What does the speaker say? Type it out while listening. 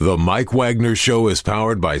The Mike Wagner Show is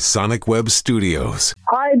powered by Sonic Web Studios.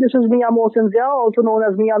 Hi, this is Mia Mosinzia, also known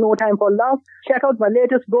as Mia No Time for Love. Check out my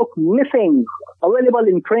latest book, Missing, available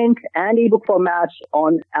in print and ebook formats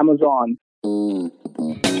on Amazon.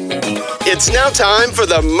 It's now time for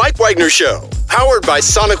the Mike Wagner Show, powered by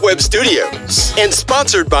Sonic Web Studios and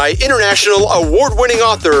sponsored by international award-winning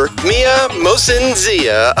author Mia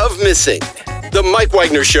Mosinzia of Missing. The Mike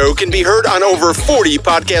Wagner Show can be heard on over 40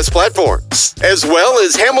 podcast platforms, as well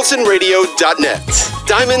as HamiltonRadio.net,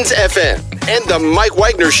 Diamonds FM, and the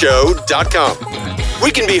MikeWagnerShow.com. We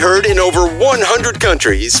can be heard in over 100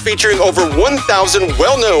 countries, featuring over 1,000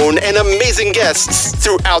 well-known and amazing guests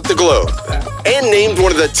throughout the globe. And named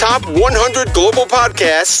one of the top 100 global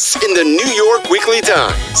podcasts in the New York Weekly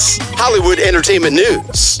Times, Hollywood Entertainment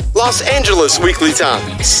News, Los Angeles Weekly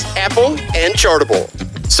Times, Apple, and Chartable.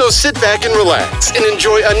 So sit back and relax and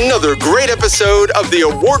enjoy another great episode of the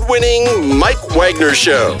award-winning Mike Wagner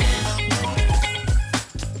Show.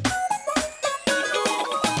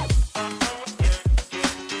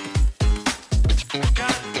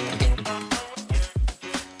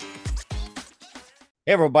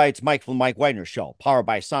 Hey everybody, it's Mike from the Mike Wagner Show, powered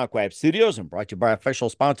by Sonic Web Studios and brought to you by official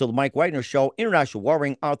sponsor of the Mike Wagner Show, international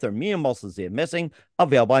warring author Mia Mosinzia Missing,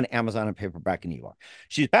 available on Amazon and paperback in New York.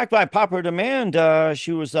 She's backed by popular demand.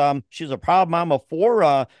 She's a proud mom of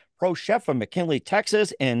four, pro chef from McKinley,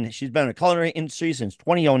 Texas, and she's been in the culinary industry since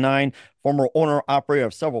 2009. Former owner-operator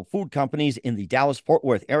of several food companies in the Dallas-Fort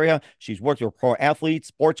Worth area. She's worked with pro athletes,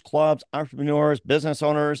 sports clubs, entrepreneurs, business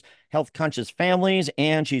owners, health-conscious families,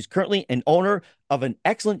 and she's currently an owner of an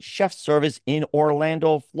excellent chef service in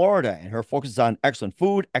Orlando, Florida. And her focus is on excellent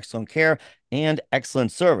food, excellent care, and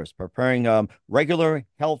excellent service, preparing regular,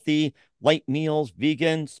 healthy, light meals,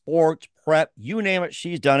 vegan, sports, prep, you name it,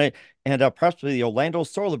 she's done it. And preps for the Orlando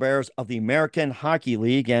Solar Bears of the American Hockey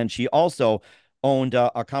League. And she also owned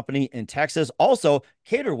a company in Texas, also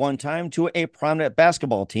catered one time to a prominent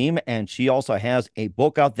basketball team. And she also has a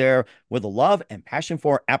book out there with a love and passion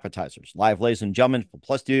for appetizers. Live, ladies and gentlemen, from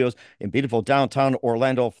Plus Studios in beautiful downtown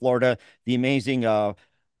Orlando, Florida, the amazing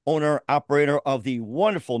owner, operator of the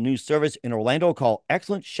wonderful new service in Orlando called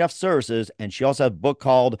Excellent Chef Services. And she also has a book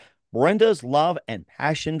called Brenda's Love and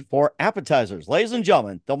Passion for Appetizers. Ladies and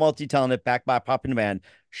gentlemen, the multi-talented, backed by popular demand,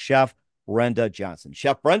 Chef Brenda Johnson.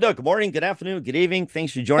 Chef Brenda, good morning, good afternoon, good evening.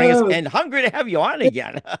 Thanks for joining us, and hungry to have you on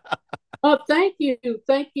again. Oh, thank you.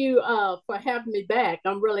 Thank you for having me back.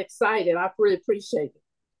 I'm really excited. I really appreciate it.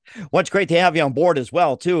 Well, it's great to have you on board as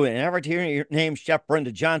well, too. And every time your name, Chef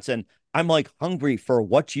Brenda Johnson, I'm like hungry for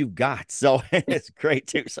what you've got. So it's great,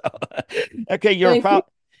 too. So, okay, you're proud.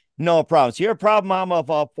 No problem. So you're a proud mom of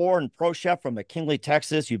four and pro chef from McKinley,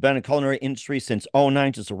 Texas. You've been in the culinary industry since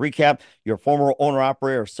 2009. Just a recap, you're a former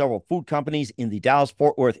owner-operator of several food companies in the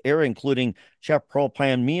Dallas-Fort Worth area, including Chef Pro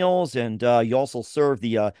Plan Meals, and you also serve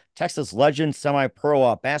the Texas Legends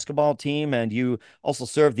semi-pro basketball team, and you also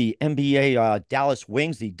serve the NBA Dallas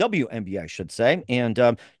Wings, the WNBA, I should say, and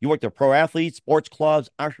you work with pro athletes, sports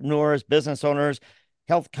clubs, entrepreneurs, business owners,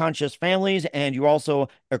 health-conscious families, and you're also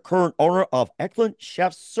a current owner of Excellent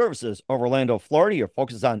Chef Services of Orlando, Florida. Your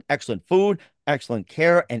focus is on excellent food, excellent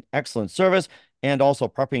care, and excellent service, and also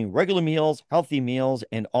prepping regular meals, healthy meals,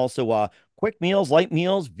 and also quick meals, light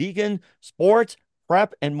meals, vegan, sports,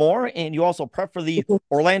 prep, and more. And you also prep for the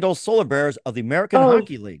Orlando Solar Bears of the American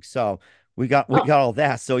Hockey League. So we got all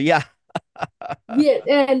that. So yeah. Yeah,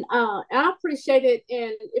 and I appreciate it.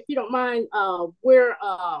 And if you don't mind,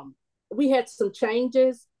 we had some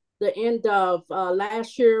changes. The end of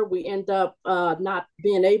last year, we end up not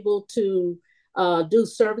being able to do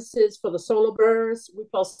services for the Solar Bears. We're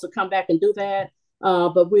supposed to come back and do that,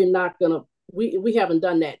 but we're not going to, we haven't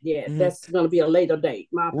done that yet. Mm-hmm. That's going to be a later date.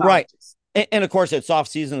 My apologies. Right. And of course, it's off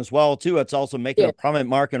season as well, too. It's also making a prominent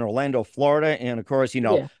mark in Orlando, Florida. And of course,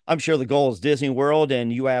 I'm sure the goal is Disney World,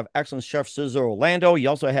 and you have Excellent Chef Sizzle Orlando. You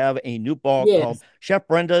also have a new book called Chef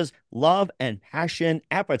Brenda's Love and Passion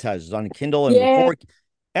Appetizers on Kindle. And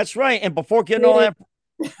that's right. And before getting all that,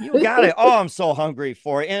 you got it. Oh, I'm so hungry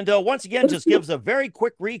for it. And once again, just give us a very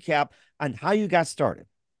quick recap on how you got started.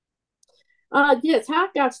 Yes, how I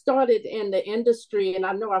got started in the industry, and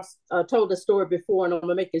I know I've told the story before, and I'm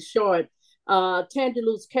going to make it short. Tandy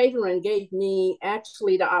Lou's Catering gave me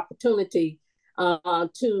actually the opportunity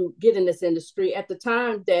to get in this industry. At the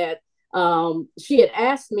time that she had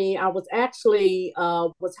asked me, I was actually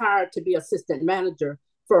was hired to be assistant manager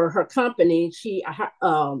for her company. She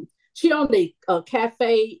owned a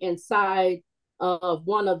cafe inside of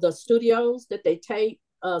one of the studios that they tape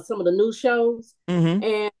some of the news shows. Mm-hmm.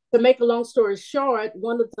 And to make a long story short,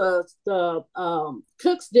 one of the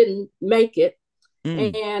cooks didn't make it.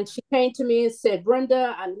 And she came to me and said,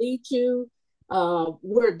 Brenda, I need you.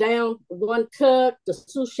 We're down one cook. The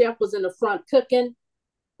sous chef was in the front cooking.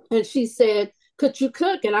 And she said, could you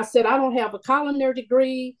cook? And I said, I don't have a culinary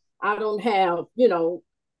degree. I don't have,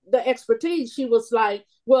 the expertise. She was like,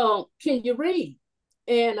 well, can you read?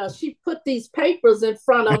 And she put these papers in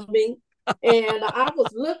front of me. And I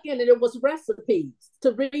was looking, and it was recipes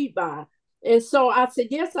to read by. And so I said,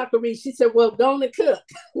 yes, I could read. She said, well, go on and cook.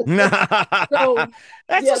 So,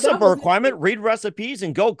 that's a simple requirement. Read recipes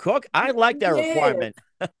and go cook. I like that requirement.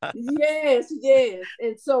 Yes.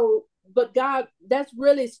 And so, but God, that's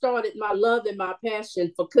really started my love and my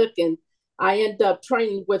passion for cooking. I ended up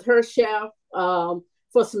training with her chef for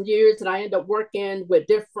some years, and I ended up working with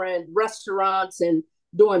different restaurants and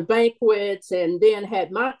doing banquets, and then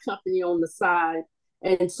had my company on the side.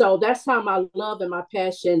 And so that's how my love and my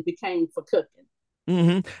passion became for cooking.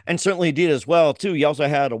 And certainly did as well, too. You also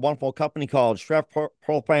had a wonderful company called Chef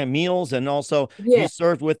Brenda Meals, and also you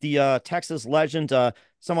served with the Texas Legend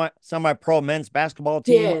semi-pro men's basketball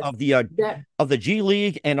team of the G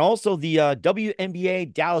League, and also the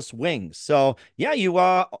WNBA Dallas Wings. So, yeah, you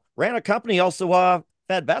ran a company, also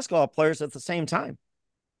fed basketball players at the same time.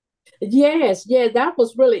 Yes, that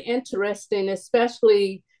was really interesting,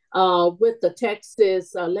 especially with the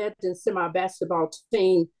Texas Legend semi-basketball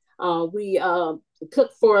team. We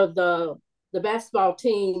cooked for the basketball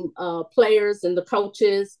team players and the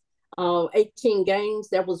coaches, 18 games.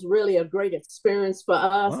 That was really a great experience for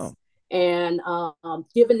us. Wow. And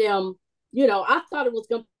giving them, I thought it was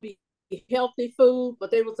going to be healthy food,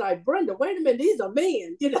 but they was like, Brenda, wait a minute, these are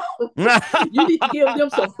men, you need to give them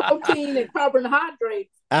some protein and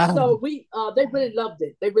carbohydrates. So they really loved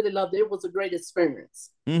it. It was a great experience.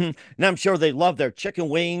 And I'm sure they love their chicken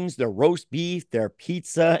wings, their roast beef, their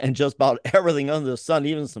pizza, and just about everything under the sun,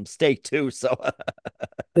 even some steak too. So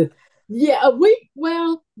because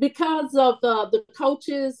of the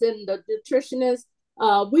coaches and the nutritionists,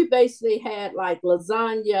 we basically had like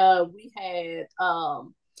lasagna, we had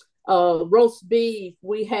roast beef,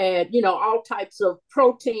 we had, all types of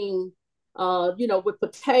protein, with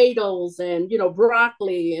potatoes and,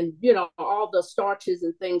 broccoli and, all the starches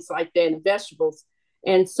and things like that, and vegetables.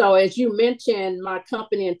 And so, as you mentioned, my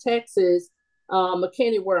company in Texas,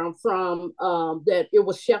 McKinney, where I'm from, that it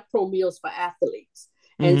was Chef Pro Meals for Athletes.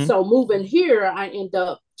 And so moving here, I ended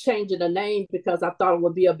up changing the name because I thought it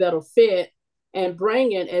would be a better fit, and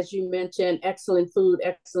bringing, as you mentioned, excellent food,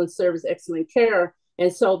 excellent service, excellent care.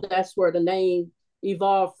 And so that's where the name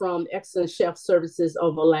evolved from Excellent Chef Services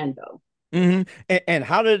of Orlando. And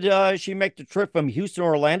how did she make the trip from Houston to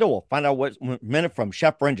Orlando? We'll find out what minute from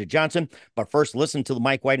Chef Brenda Johnson. But first, listen to the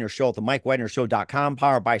Mike Wagner Show at the MikeWagnerShow.com,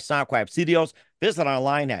 powered by Sonic Web Studios. Visit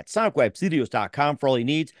online at SonicWebStudios.com for all your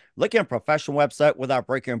needs. Look at a professional website without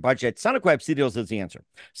breaking your budget. Sonic Web Studios is the answer.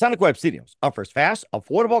 Sonic Web Studios offers fast,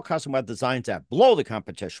 affordable custom web designs that blow the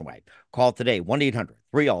competition away. Call today,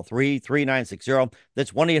 1-800-303-3960.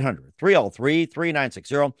 That's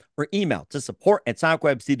 1-800-303-3960. Or email to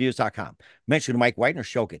support@SonicWebStudios.com. Mention the Mike Wagner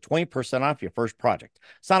Show. Get 20% off your first project.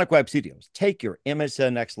 Sonic Web Studios. Take your image to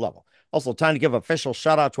the next level. Also, time to give official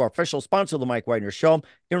shout out to our official sponsor of the Mike Wagner Show,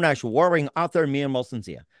 international warring author Mia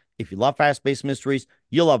Molson-Zia. If you love fast-paced mysteries,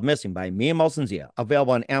 you'll love Missing by Mia Molson-Zia,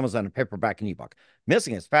 available on Amazon in paperback and ebook.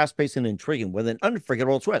 Missing is fast-paced and intriguing with an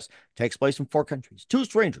unforgettable twist. Takes place in 4 countries, 2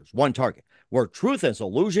 strangers, 1 target, where truth is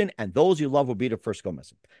illusion and those you love will be the first to go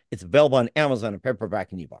missing. It's available on Amazon in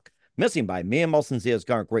paperback and ebook. Missing by Mia Molson-Zia has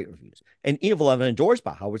garnered great reviews, and Evil Evan endorsed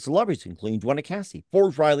by Howard celebrities, including Dwayne Cassie,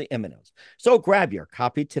 Forbes Riley, and Minos. So grab your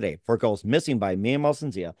copy today for it goes Missing by Mia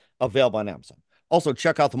Molson-Zia, available on Amazon. Also,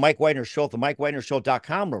 check out the Mike Wagner Show at the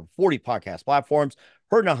MikeWagnerShow.com, over 40 podcast platforms,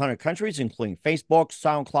 heard in 100 countries, including Facebook,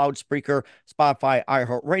 SoundCloud, Spreaker, Spotify,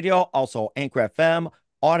 iHeartRadio, also Anchor FM,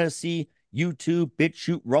 Odyssey, YouTube,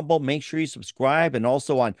 BitChute, Rumble. Make sure you subscribe, and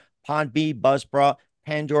also on Podbean, Buzzsprout,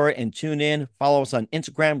 Pandora, and TuneIn. Follow us on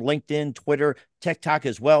Instagram, LinkedIn, Twitter, TikTok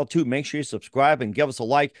as well, too. Make sure you subscribe and give us a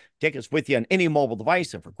like. Take us with you on any mobile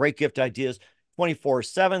device. And for great gift ideas,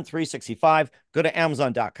 24/7, 365, go to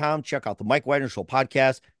Amazon.com. Check out the Mike Wagner Show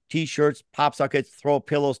podcast, T-shirts, pop sockets, throw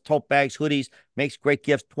pillows, tote bags, hoodies. Makes great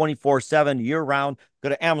gifts 24/7, year-round. Go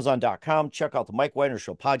to Amazon.com. Check out the Mike Wagner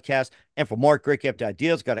Show podcast. And for more great gift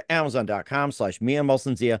ideas, go to Amazon.com/Mia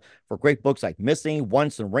Molson-Zia for great books like Missing,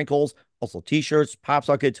 Once, and Wrinkles. Also T-shirts, pop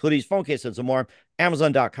sockets, hoodies, phone cases, and more.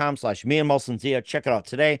 Amazon.com/Mia Molson-Zia. Check it out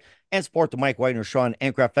today and support the Mike Wagner Show on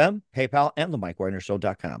Anchor FM, PayPal, and the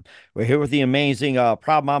MikeWagnerShow.com. We're here with the amazing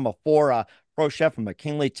proud mom of 4, pro chef from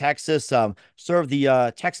McKinley, Texas. Served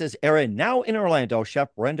the Texas area, now in Orlando,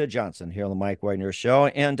 Chef Brenda Johnson here on the Mike Wagner Show.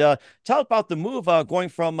 And tell us about the move going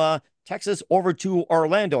from Texas over to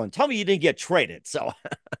Orlando. And tell me you didn't get traded. So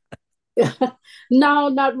No,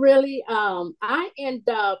 not really. I end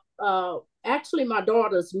up actually my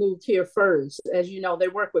daughters moved here first. As you know, they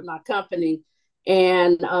work with my company,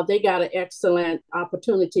 and they got an excellent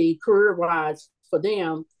opportunity career wise for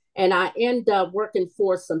them. And I end up working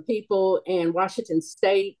for some people in Washington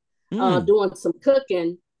State, doing some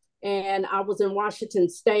cooking. And I was in Washington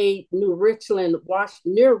State, near Richland,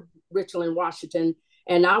 Washington,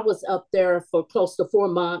 and I was up there for close to 4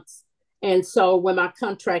 months. And so when my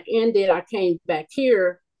contract ended, I came back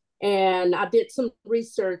here and I did some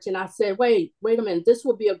research and I said, wait a minute, this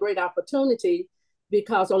would be a great opportunity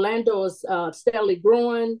because Orlando is steadily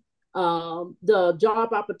growing. The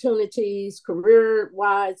job opportunities, career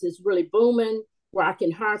wise, is really booming, where I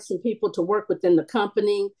can hire some people to work within the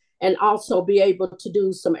company and also be able to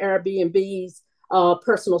do some Airbnbs,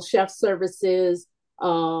 personal chef services,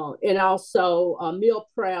 and also meal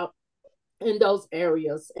prep in those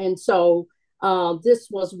areas. And so this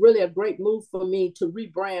was really a great move for me to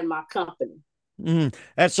rebrand my company.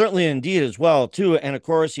 That's certainly indeed as well, too. And of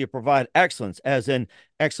course, you provide excellence, as in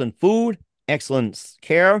excellent food, excellent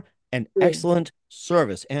care, and excellent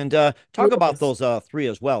service. And talk about those three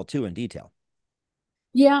as well, too, in detail.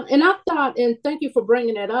 Yeah, and I thought, and thank you for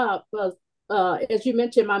bringing it up, as you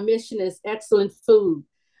mentioned, my mission is excellent food.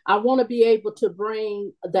 I want to be able to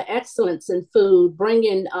bring the excellence in food,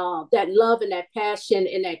 bringing that love and that passion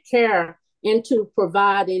and that care into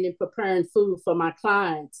providing and preparing food for my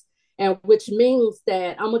clients, and which means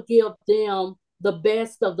that I'm going to give them the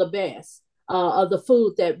best of the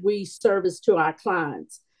food that we service to our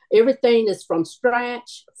clients. Everything is from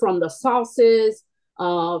scratch, from the sauces,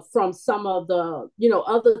 from some of the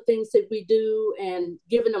other things that we do, and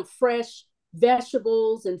giving them fresh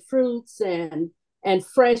vegetables and fruits and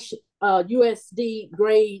fresh USD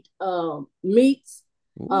grade meats,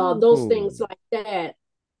 those things like that.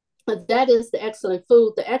 That is the excellent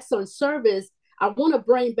food, the excellent service. I want to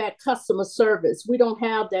bring back customer service. We don't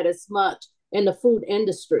have that as much in the food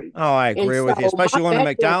industry. Oh, I agree with you, especially when at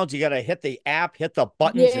McDonald's, you got to hit the app, hit the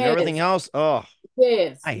buttons and everything else. Oh,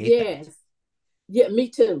 I hate that. Yeah, me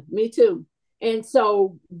too. And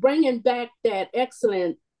so bringing back that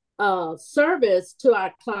excellent service to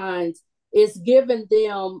our clients is giving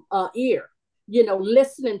them ear,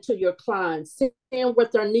 listening to your clients, seeing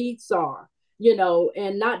what their needs are,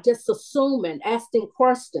 and not just assuming, asking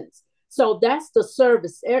questions. So that's the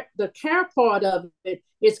service. The care part of it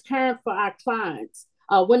is caring for our clients.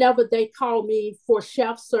 Whenever they call me for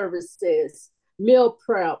chef services, meal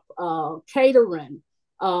prep, catering,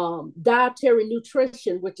 dietary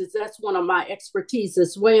nutrition, that's one of my expertise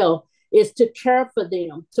as well, is to care for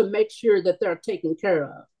them, to make sure that they're taken care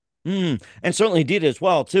of. And certainly did as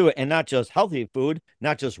well, too. And not just healthy food,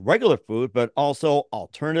 not just regular food, but also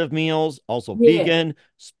alternative meals, also vegan,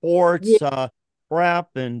 sports,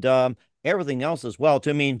 prep, and everything else as well,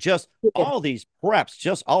 too. I mean, just all these preps,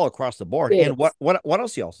 just all across the board. And what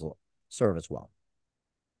else you also serve as well?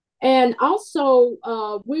 And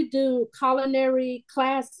also, we do culinary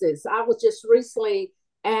classes. I was just recently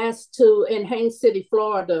asked in Haines City,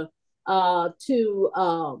 Florida,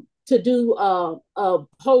 to do a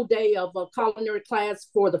whole day of a culinary class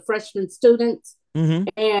for the freshman students,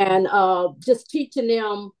 and just teaching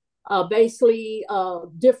them basically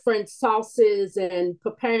different sauces and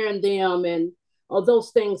preparing them and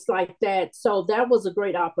those things like that. So that was a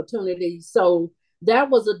great opportunity. So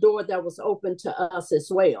that was a door that was open to us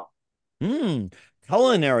as well.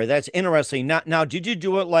 Culinary, that's interesting. Now, did you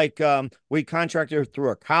do it like we contracted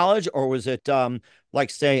through a college, or was it like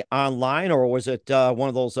say online, or was it one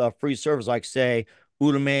of those free servers like say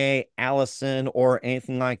Udemy, Allison, or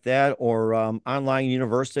anything like that, or online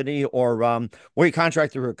university, or were you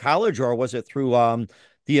contracted through a college, or was it through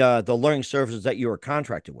the learning services that you were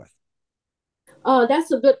contracted with?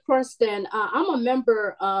 That's a good question. I'm a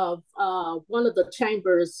member of one of the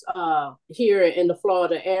chambers here in the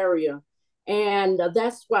Florida area. And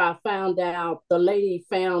that's why I found out. The lady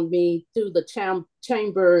found me through the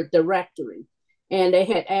chamber directory. And they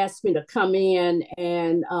had asked me to come in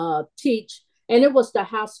and teach. And it was the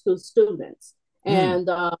high school students. And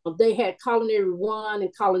they had Culinary 1 and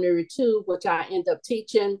Culinary 2, which I ended up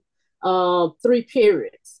teaching 3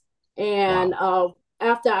 periods. And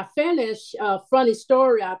after I finished, funny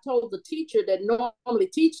story, I told the teacher that normally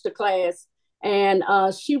teach the class, and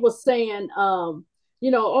she was saying, oh,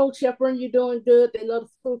 Chef Brenda, you're doing good. They love the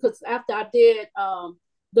food. Because after I did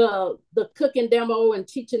the cooking demo and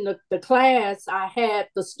teaching the class, I had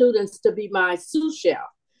the students to be my sous chef.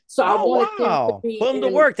 So I wanted them to be put them to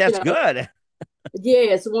work. That's good.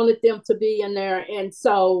 Yes, wanted them to be in there. And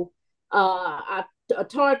so I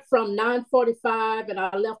taught from 9:45, and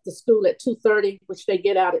I left the school at 2:30, which they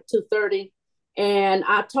get out at 2:30. And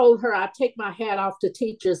I told her I take my hat off to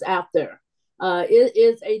teachers out there. It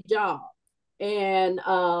is a job. And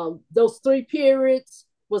those 3 periods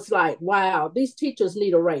was like, wow, these teachers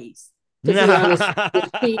need a raise, to be honest.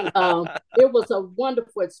 It was a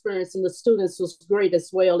wonderful experience, and the students was great,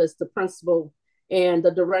 as well as the principal and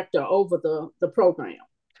the director over the program.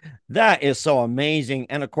 That is so amazing.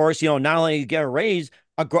 And of course, not only you get a raise,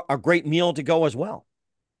 a great meal to go as well.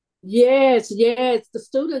 Yes, the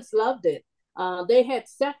students loved it. They had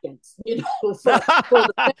seconds, for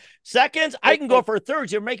the seconds. I can go for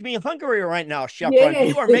thirds. You're making me hungry right now, Chef yes. Brenda.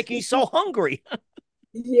 You are making me so hungry.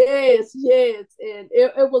 Yes, and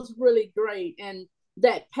it was really great. And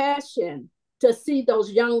that passion to see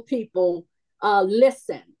those young people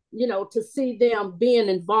listen, to see them being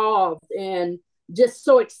involved and just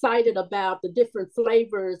so excited about the different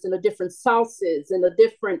flavors and the different sauces and the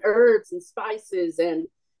different herbs and spices and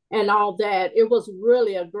all that. It was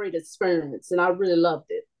really a great experience, and I really loved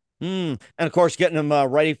it. And of course, getting them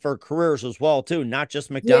ready for careers as well, too. Not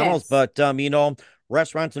just McDonald's, but,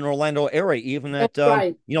 restaurants in Orlando area, even at,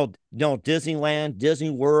 right. Disneyland, Disney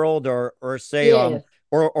World, or say,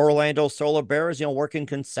 or Orlando Solar Bears, working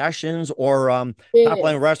concessions or top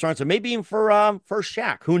line restaurants, or maybe even for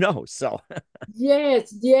Shack. Who knows? So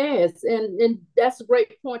yes. And that's a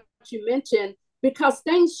great point you mentioned, because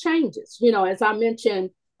things changes, as I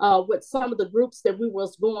mentioned, with some of the groups that we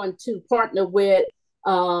was going to partner with,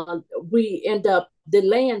 we end up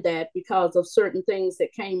delaying that because of certain things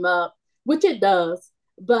that came up, which it does.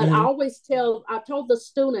 But I told the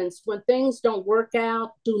students, when things don't work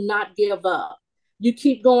out, do not give up. You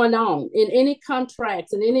keep going on in any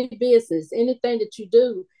contracts, in any business, anything that you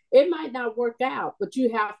do. It might not work out, but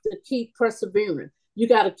you have to keep persevering. You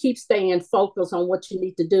got to keep staying focused on what you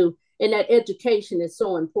need to do. And that education is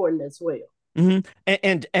so important as well. And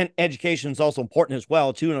education is also important as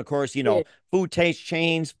well, too. And of course, food taste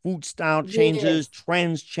change, food style changes,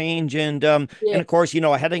 trends change. And of course,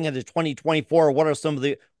 heading into 2024,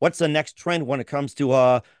 what's the next trend when it comes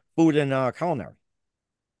to food and culinary?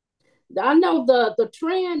 I know the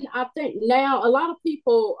trend. I think now a lot of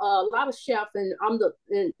people, a lot of chefs, and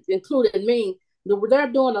including me,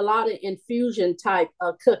 they're doing a lot of infusion type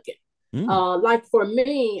cooking. Like for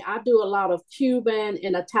me, I do a lot of Cuban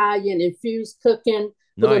and Italian infused cooking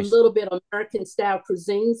with a little bit of American style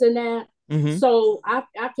cuisines in that. So I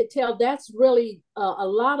could tell that's really a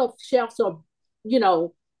lot of chefs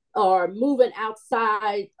are moving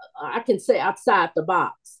outside. I can say outside the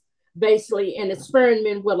box, basically, and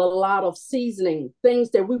experimenting with a lot of seasoning,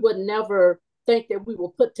 things that we would never think that we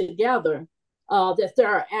will put together, that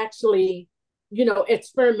they're actually,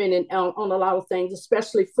 experimenting on a lot of things,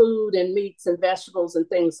 especially food and meats and vegetables and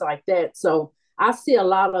things like that. So I see a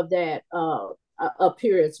lot of that up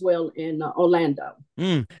here as well in Orlando.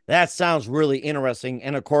 That sounds really interesting.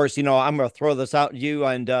 And of course, I'm going to throw this out to you.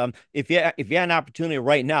 And if you had an opportunity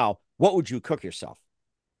right now, what would you cook yourself?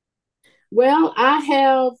 Well, I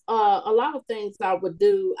have a lot of things I would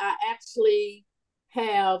do. I actually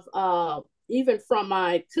have, even from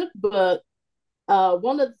my cookbook,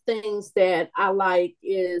 one of the things that I like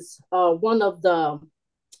is one of the,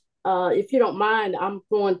 if you don't mind, I'm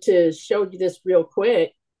going to show you this real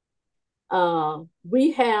quick.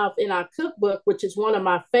 We have in our cookbook, which is one of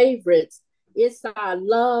my favorites, it's our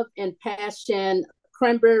Love and Passion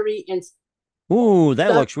cranberry and Ooh,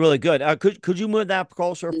 that looks really good. Could you move that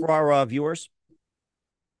closer for our viewers?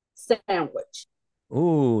 Sandwich.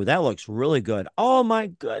 Ooh, that looks really good. Oh my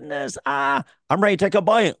goodness. I'm ready to take a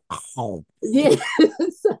bite. Oh. Yes,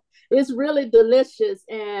 it's really delicious.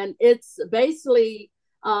 And it's basically,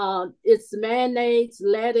 it's mayonnaise,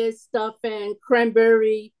 lettuce, stuffing,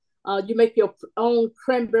 cranberry. You make your own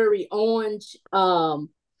cranberry orange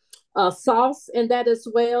sauce in that as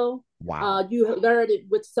well. Wow. You layered it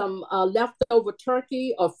with some leftover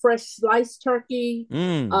turkey or fresh sliced turkey.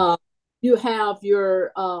 You have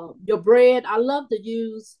your bread. I love to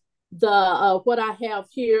use what I have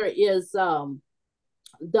here is I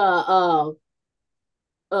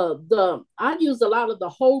use a lot of the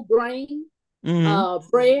whole grain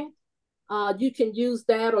bread. You can use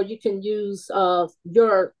that, or you can use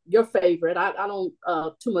your favorite. I don't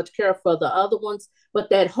too much care for the other ones,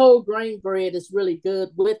 but that whole grain bread is really good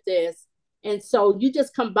with this. And so you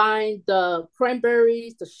just combine the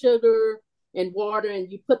cranberries, the sugar, and water,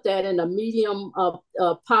 and you put that in a medium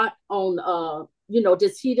pot on,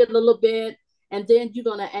 just heat it a little bit. And then you're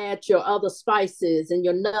going to add your other spices and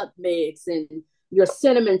your nutmegs and your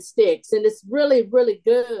cinnamon sticks. And it's really, really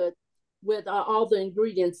good with all the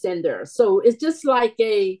ingredients in there. So it's just like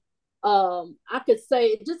a I could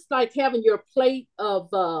say just like having your plate of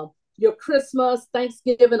your Christmas,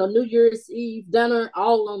 Thanksgiving, or New Year's Eve dinner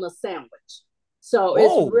all on a sandwich. So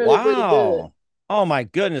it's Oh, really, really good. wow. Oh my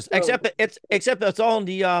goodness. So Except that's all in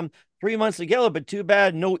the 3 months together, but too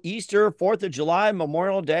bad no Easter, 4th of July,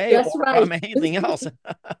 Memorial Day, that's or right. anything else.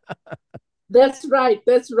 That's right.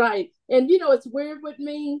 That's right. And you know, it's weird with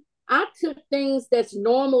me. I cook things that's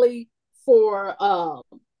normally for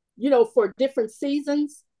for different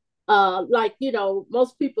seasons. Like,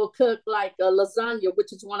 most people cook like a lasagna,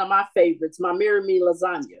 which is one of my favorites, my Mary Me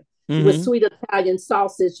lasagna with Hmm. sweet Italian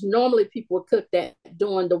sausage. Normally people cook that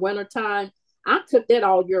during the winter time. I cook that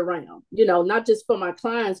all year round, not just for my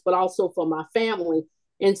clients, but also for my family.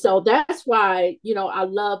 And so that's why, I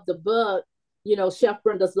love the book, Chef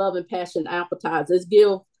Brenda's Love and Passion Appetizers.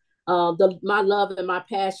 Give my love and my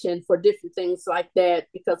passion for different things like that,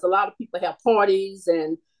 because a lot of people have parties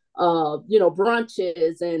and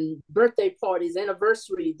brunches and birthday parties,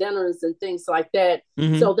 anniversary dinners, and things like that.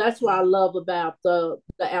 Hmm. So that's what I love about the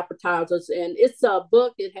appetizers. And it's a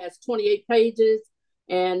book. It has 28 pages,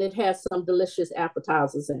 and it has some delicious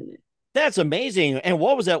appetizers in it. That's amazing. And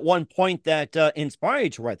what was at one point that inspired you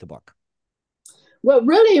to write the book? Well,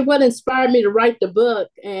 really, what inspired me to write the book,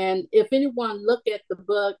 and if anyone look at the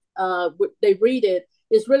book, they read it,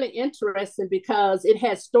 is really interesting because it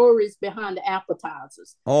has stories behind the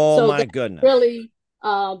appetizers. Oh So my that's goodness. really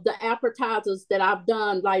the appetizers that I've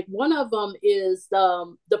done. Like one of them is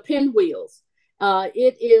the pinwheels.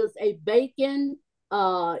 It is a bacon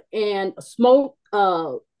and smoked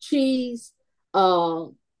cheese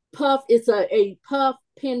puff. It's a puff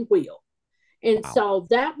pinwheel. And Wow. so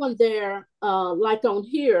that one there, like on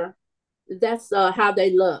here, that's how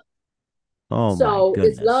they look. Oh my So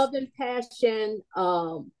it's goodness. love and passion,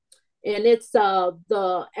 and it's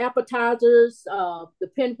the appetizers, the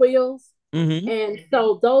pinwheels, Hmm. and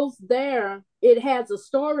so those there, it has a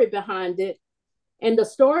story behind it, and the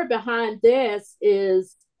story behind this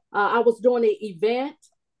is I was doing an event,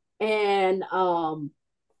 and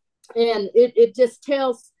it just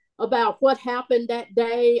tells about what happened that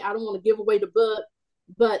day. I don't want to give away the book,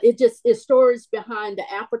 but it's stories behind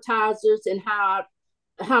the appetizers and how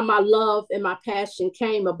my love and my passion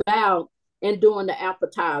came about and doing the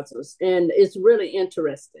appetizers. And it's really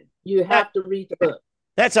interesting. You That have to read the book.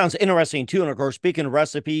 that sounds interesting too. And of course, speaking of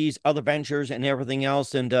recipes, other ventures, and everything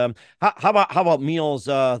else. And how about meals?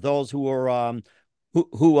 Those who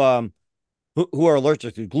who um who are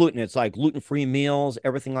allergic to gluten. It's like gluten-free meals,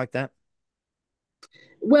 everything like that.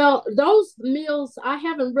 Well, those meals I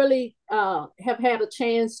haven't really have had a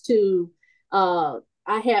chance to.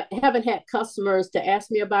 Haven't had customers to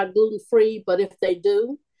ask me about gluten free, but if they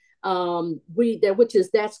do, we that which is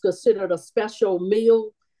that's considered a special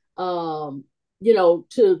meal.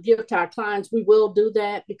 To give to our clients, we will do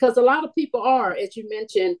that because a lot of people are, as you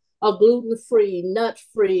mentioned, are gluten free, nut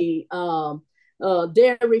free,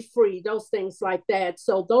 dairy free, those things like that.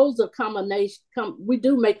 So those are combination. We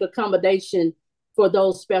do make accommodation for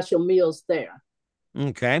those special meals there.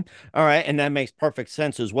 Okay. All right. And that makes perfect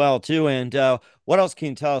sense as well, too. And what else can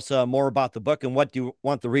you tell us more about the book, and what do you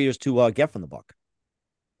want the readers to get from the book?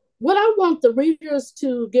 What I want the readers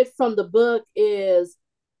to get from the book is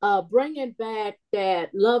bringing back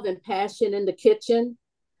that love and passion in the kitchen,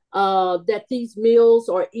 that these meals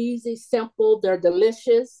are easy, simple, they're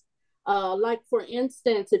delicious. Like, for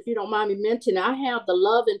instance, if you don't mind me mentioning, I have the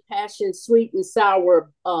love and passion sweet and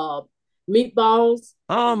sour meatballs,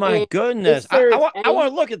 Oh my and goodness. it's I, I served want I want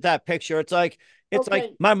to look at that picture. It's like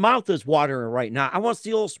okay. my mouth is watering right now. I want to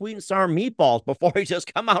see little sweet and sour meatballs before I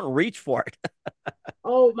just come out and reach for it.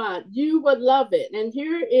 Oh my, you would love it. And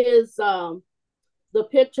here is the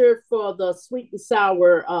picture for the sweet and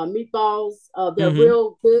sour meatballs. They're Hmm.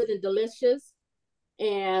 real good and delicious.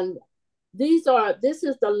 And this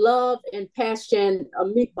is the love and passion of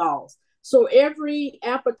meatballs. So every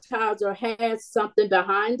appetizer has something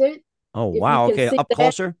behind it. Oh If you wow. can Okay. see Up that.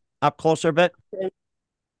 closer. Up closer a bit.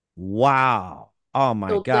 Wow. Oh my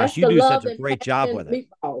So gosh. that's You the do such love a and great job passion with it.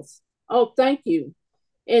 meatballs. Oh, thank you.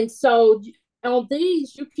 And so on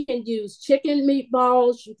these, you can use chicken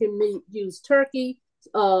meatballs, you can use turkey,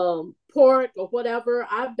 pork, or whatever.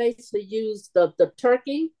 I basically use the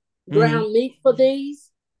turkey Hmm. ground meat for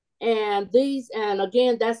these. And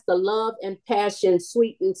again, that's the love and passion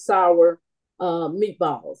sweet and sour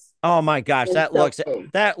meatballs. Oh my gosh. And That so looks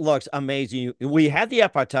that looks amazing. We had the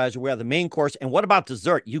appetizer, we have the main course. And what about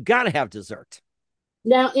dessert? You gotta have dessert.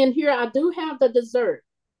 now in here, I do have the dessert.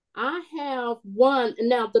 I have one.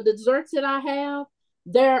 Now, the desserts that I have,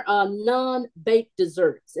 they're non-baked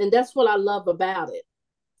desserts, and that's what I love about it.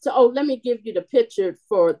 So, let me give you the picture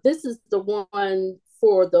for this is the one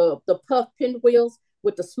for the puff pinwheels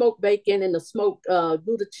with the smoked bacon and the smoked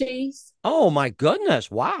Gouda cheese. Oh my goodness.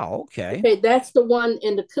 Wow. Okay. Okay, that's the one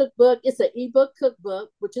in the cookbook. It's an ebook cookbook,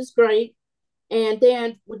 which is great. And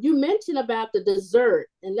then when you mentioned about the dessert,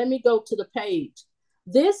 and let me go to the page.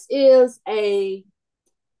 This is a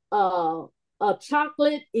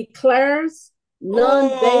chocolate eclairs,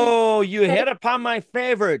 non-baked. Oh, you Cake. hit upon my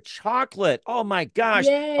favorite, chocolate. Oh my gosh.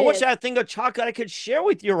 I wish Yes. I had a thing of chocolate I could share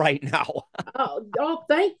with you right now. Oh,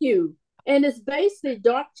 thank you. And it's basically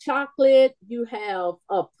dark chocolate. You have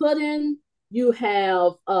a pudding. You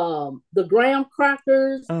have the graham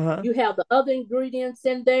crackers. Uh-huh. You have the other ingredients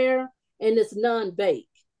in there, and it's non-baked.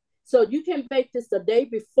 So you can bake this the day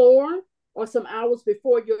before or some hours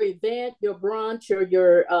before your event, your brunch, or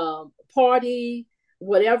your party,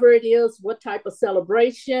 whatever it is, what type of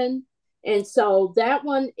celebration. And so that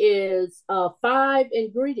one is 5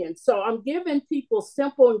 ingredients. So I'm giving people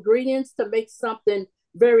simple ingredients to make something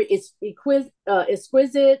very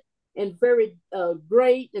exquisite and very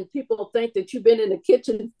great. And people think that you've been in the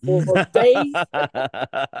kitchen for days.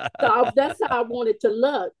 So that's how I want it to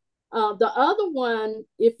look. The other one,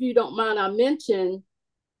 if you don't mind, I mentioned,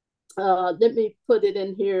 let me put it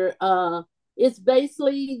in here. It's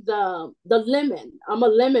basically the lemon. I'm a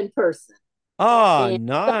lemon person. Oh, And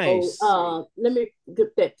so nice. let me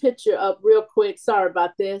get that picture up real quick. Sorry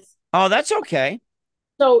about this. Oh, that's okay.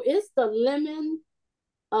 So it's the lemon.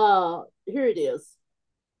 Here it is.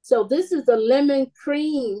 So this is the lemon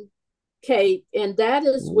cream cake, and that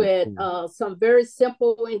is with some very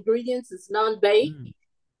simple ingredients. It's non-baked.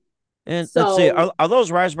 And let's see, So are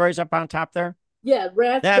those raspberries up on top there? yeah,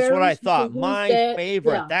 That's what I raspberries. You thought. can use My that.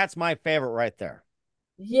 favorite. Yeah. That's my favorite right there.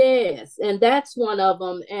 Yes, and that's one of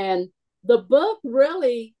them. And the book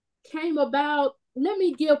really came about. Let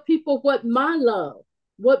me give people what my love,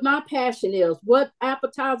 what my passion is, what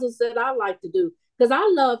appetizers that I like to do, because I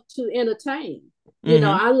love to entertain. You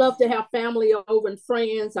know, I love to have family over and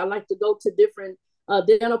friends. I like to go to different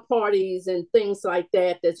dinner parties and things like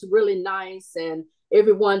that. That's really nice, and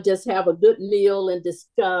everyone just have a good meal and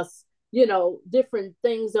discuss, you know, different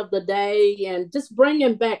things of the day and just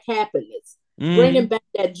bringing back happiness, bringing back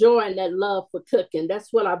that joy and that love for cooking.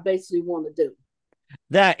 That's what I basically want to do.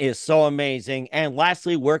 That is so amazing. And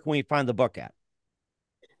lastly, where can we find the book at?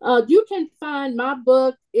 You can find my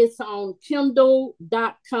book. It's on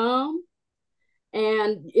Kindle.com.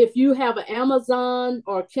 And if you have an Amazon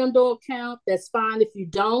or Kindle account, that's fine. If you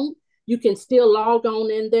don't, you can still log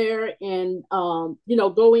on in there and, you know,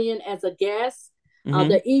 go in as a guest.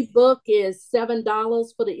 The ebook is $7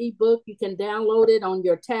 for the ebook. You can download it on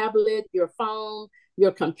your tablet, your phone,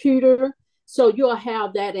 your computer. So you'll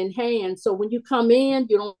have that in hand. So when you come in,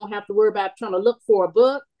 you don't have to worry about trying to look for a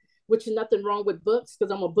book, which is nothing wrong with books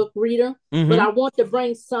because I'm a book reader. But I want to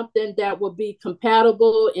bring something that will be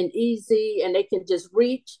compatible and easy, and they can just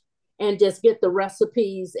reach and just get the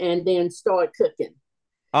recipes and then start cooking.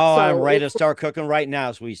 Oh, So I'm ready to start cooking right now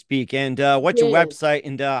as we speak. And what's your website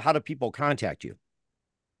and how do people contact you?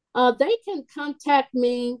 They can contact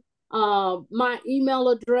me. My email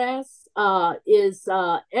address is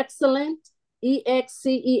excellent,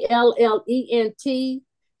 EXCELLENT,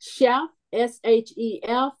 chef,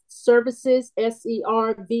 SHEF, services,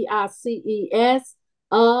 SERVICES,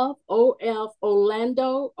 of OF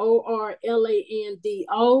Orlando,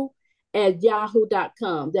 ORLANDO, at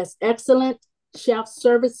yahoo.com. That's excellent, chef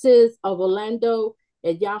services of Orlando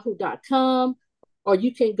at yahoo.com. Or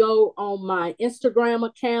you can go on my Instagram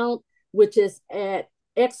account, which is at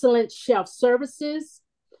Excellent Chef Services.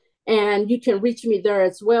 And you can reach me there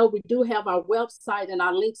as well. We do have our website and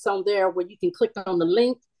our links on there where you can click on the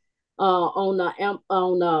link on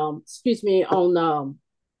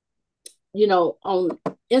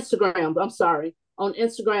Instagram. I'm sorry, on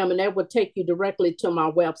Instagram, and that would take you directly to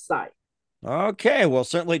my website. Okay, we'll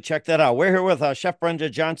certainly check that out. We're here with Chef Brenda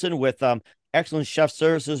Johnson with Excellent Chef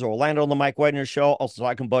Services, Orlando on the Mike Wagner Show. Also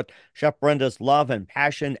talking about Chef Brenda's love and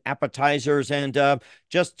passion, appetizers, and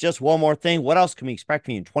just one more thing. What else can we expect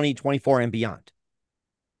from you in 2024 and beyond?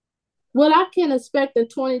 What I can expect in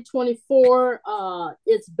 2024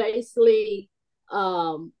 is basically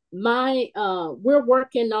we're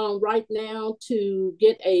working on right now to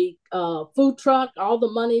get a food truck. All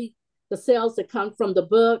the money, the sales that come from the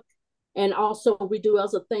book, and also we do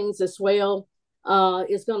other things as well,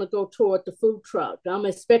 is going to go toward the food truck. I'm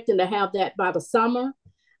expecting to have that by the summer.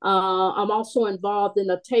 I'm also involved in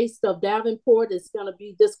a Taste of Davenport. It's going to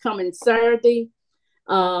be this coming Saturday.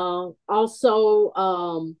 I'm also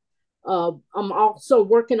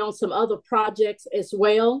working on some other projects as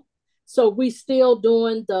well. So we still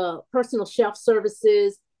doing the personal chef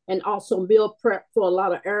services and also meal prep for a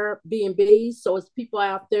lot of Airbnbs. So it's people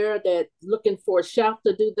out there that looking for a chef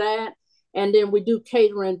to do that. And then we do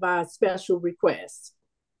catering by special request.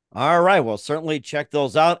 All right. Well, certainly check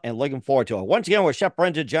those out and looking forward to it. Once again, we're Chef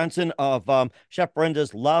Brenda Johnson of Chef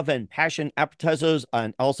Brenda's Love and Passion Appetizers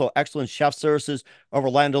and also excellent chef services over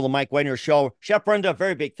Orlando, the Mike Wagner Show. Chef Brenda,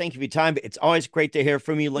 very big thank you for your time. It's always great to hear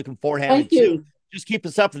from you. Looking forward to having you. Just keep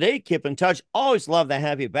us up to date. Keep in touch. Always love to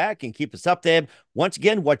have you back and keep us updated. Once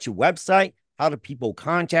again, what's your website? How do people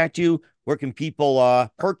contact you? Where can people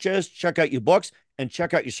purchase, check out your books, and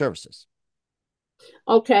check out your services?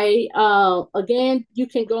 Okay. Again, you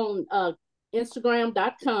can go on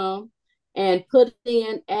Instagram.com and put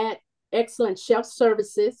in at Excellent Chef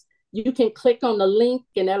Services. You can click on the link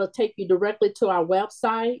and that'll take you directly to our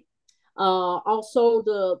website. Also,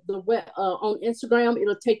 the web on Instagram,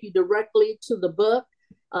 it'll take you directly to the book,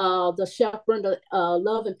 the Chef Brenda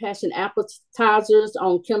Love and Passion Appetizers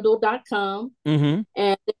on Kindle.com. Mm-hmm.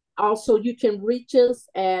 And also, you can reach us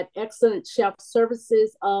at Excellent Chef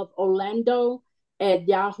Services of Orlando at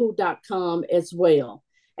yahoo.com as well.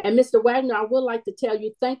 And Mr. Wagner, I would like to tell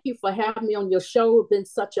you, thank you for having me on your show. It's been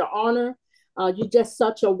such an honor. You're just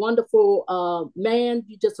such a wonderful man.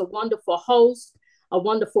 You're just a wonderful host, a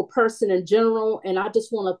wonderful person in general. And I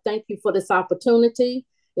just want to thank you for this opportunity.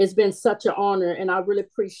 It's been such an honor, and I really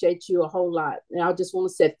appreciate you a whole lot. And I just want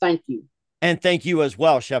to say thank you. And thank you as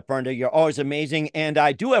well, Chef Brenda. You're always amazing. And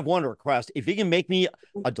I do have one request. If you can make me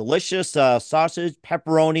a delicious sausage,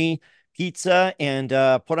 pepperoni, pizza, and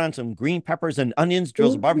put on some green peppers and onions,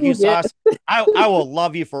 drizzle barbecue sauce, I will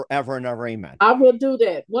love you forever and ever. Amen. I will do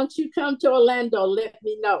that. Once you come to Orlando, let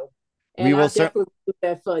me know. And we will definitely do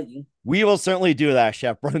that for you. We will certainly do that,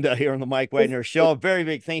 Chef Brenda, here on the Mike Wagner Show. A very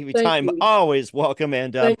big thank you for your time. Always welcome.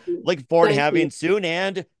 And looking forward to having you soon.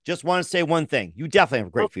 And just want to say one thing. You definitely have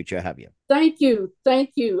a great future ahead of you. Thank you.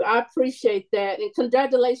 Thank you. I appreciate that. And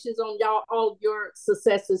congratulations on all your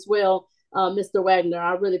success as well. Mr. Wagner,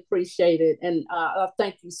 I really appreciate it. And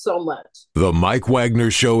thank you so much. The Mike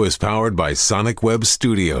Wagner Show is powered by Sonic Web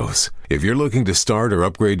Studios. If you're looking to start or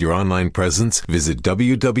upgrade your online presence, visit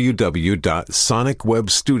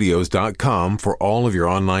www.sonicwebstudios.com for all of your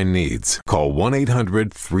online needs. Call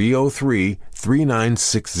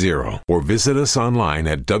 1-800-303-3960 or visit us online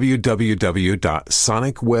at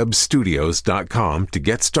www.sonicwebstudios.com to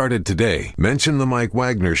get started today. Mention the Mike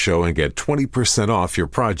Wagner Show and get 20% off your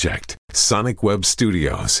project. Sonic Web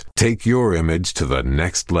Studios. Take your image to the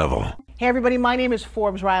next level. Hey everybody, my name is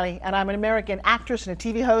Forbes Riley, and I'm an American actress and a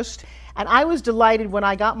TV host. And I was delighted when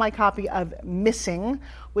I got my copy of Missing,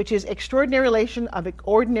 which is Extraordinary Relation of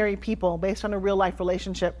Ordinary People based on a real life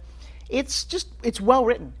relationship. It's well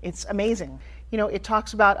written. It's amazing. You know, it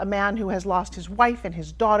talks about a man who has lost his wife and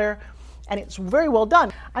his daughter, and it's very well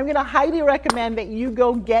done. I'm going to highly recommend that you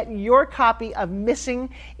go get your copy of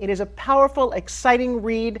Missing. It is a powerful, exciting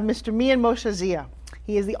read. Mr. Mian Moshe Zia.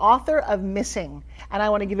 He is the author of Missing. And I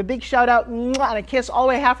want to give a big shout out and a kiss all the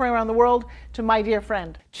way halfway around the world to my dear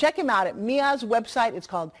friend. Check him out at Mia's website. It's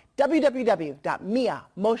called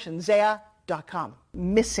www.miamotionzea.com.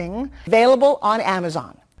 Missing, available on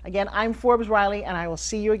Amazon. Again, I'm Forbes Riley, and I will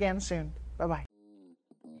see you again soon. Bye-bye.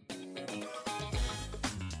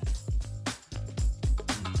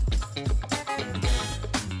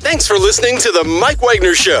 Thanks for listening to The Mike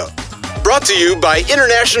Wagner Show. Brought to you by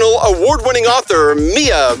international award-winning author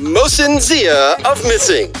Mia Mohsen-Zia of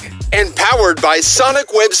Missing. And powered by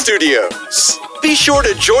Sonic Web Studios. Be sure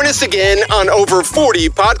to join us again on over 40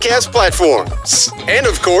 podcast platforms. And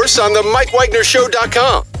of course on the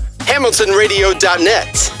MikeWagnerShow.com,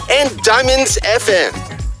 HamiltonRadio.net, and Diamonds FM.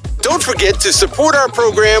 Don't forget to support our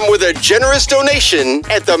program with a generous donation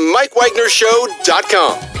at the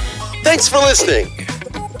MikeWagnerShow.com. Thanks for listening.